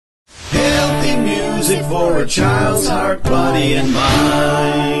music for a child's heart, body, and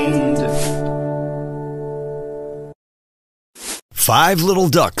mind. Five Little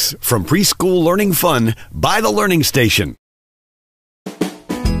Ducks from Preschool Learning Fun by the Learning Station.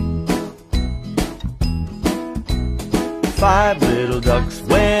 Five little ducks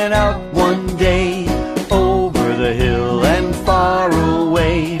went out one day, over the hill and far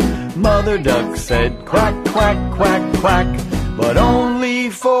away. Mother duck said quack, quack, quack, quack, but only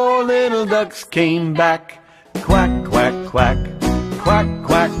four little ducks came back. Quack, quack, quack, quack,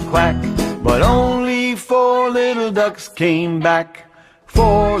 quack, quack, but only four little ducks came back.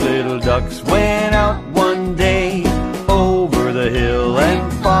 Four little ducks went out one day, over the hill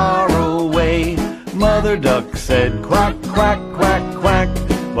and far away. Mother duck said quack, quack, quack, quack,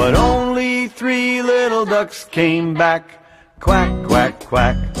 but only three little ducks came back. Quack, quack,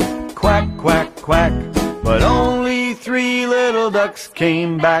 quack, quack, quack, quack, but only three little ducks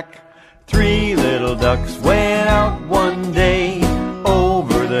came back. Three little ducks went out one day,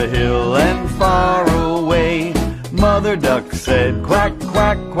 over the hill and far away. Mother duck said quack,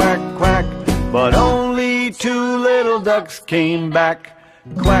 quack, quack, quack, but only two little ducks came back.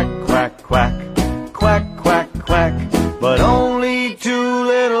 Quack, quack, quack, quack, quack, quack, but only two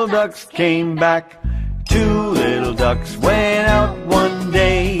little ducks came back. Two little ducks went out one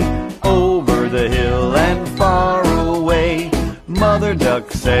day, over the hill and far away. Mother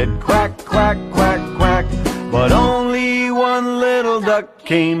duck said quack, quack, quack, quack, but only one little duck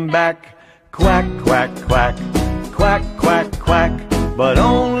came back. Quack, quack, quack, quack, quack, quack, but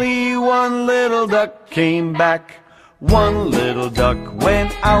only one little duck came back. One little duck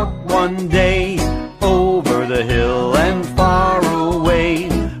went out one day, over the hill and far away.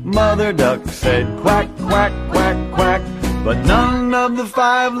 Mother duck said quack, quack, quack, quack, but none of the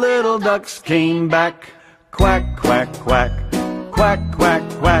five little ducks came back. Quack, quack, quack, quack, quack,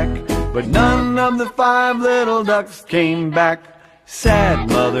 quack, but none of the five little ducks came back. Sad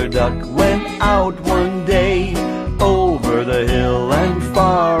mother duck went out one day, over the hill and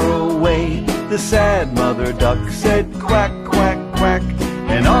far away. The sad mother duck said quack, quack, quack,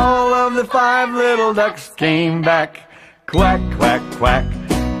 and all of the five little ducks came back. Quack, quack, quack,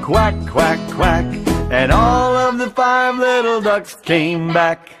 quack, quack, quack, and all of the five little ducks came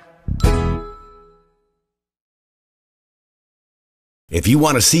back. If you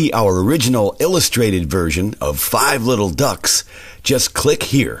want to see our original illustrated version of Five Little Ducks, just click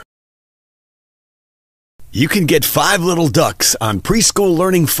here. You can get Five Little Ducks on Preschool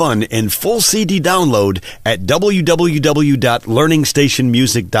Learning Fun in full CD download at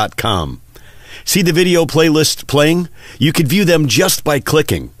www.learningstationmusic.com. See the video playlist playing? You can view them just by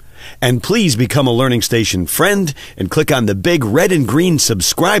clicking. And please become a Learning Station friend and click on the big red and green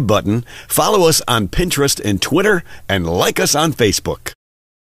subscribe button. Follow us on Pinterest and Twitter and like us on Facebook.